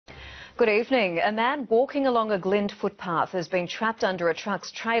Good evening. A man walking along a glint footpath has been trapped under a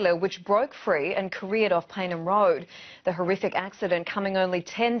truck's trailer which broke free and careered off Paynham Road. The horrific accident coming only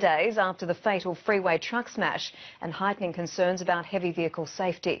 10 days after the fatal freeway truck smash and heightening concerns about heavy vehicle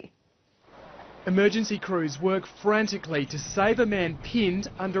safety. Emergency crews work frantically to save a man pinned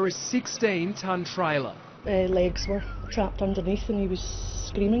under a 16-tonne trailer. Legs were trapped underneath and he was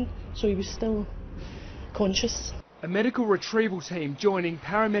screaming, so he was still conscious. A medical retrieval team joining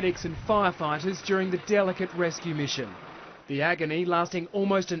paramedics and firefighters during the delicate rescue mission. The agony lasting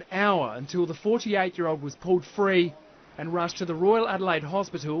almost an hour until the 48-year-old was pulled free and rushed to the Royal Adelaide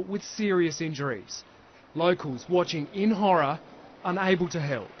Hospital with serious injuries. Locals watching in horror, unable to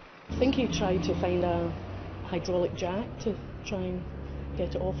help. I think he tried to find a hydraulic jack to try and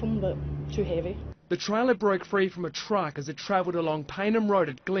get it off him, but too heavy. The trailer broke free from a truck as it travelled along Paynham Road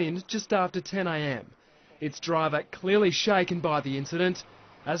at Glynde just after 10 a.m. Its driver clearly shaken by the incident,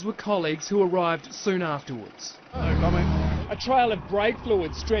 as were colleagues who arrived soon afterwards. No comment. A trail of brake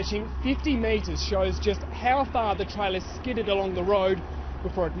fluid stretching 50 metres shows just how far the trailer skidded along the road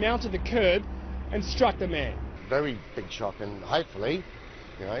before it mounted the curb and struck the man. Very big shock, and hopefully,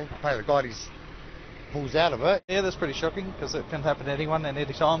 pray the God he pulls out of it. Yeah, that's pretty shocking because it can happen to anyone at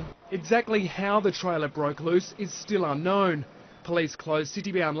any time. Exactly how the trailer broke loose is still unknown. Police closed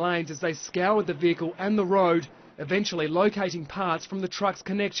city-bound lanes as they scoured the vehicle and the road, eventually locating parts from the truck's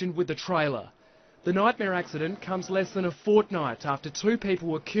connection with the trailer. The nightmare accident comes less than a fortnight after 2 people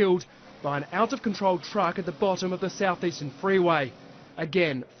were killed by an out-of-control truck at the bottom of the southeastern freeway.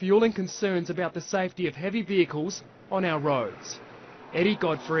 Again, fueling concerns about the safety of heavy vehicles on our roads. Eddie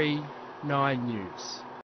Godfrey, 9 News.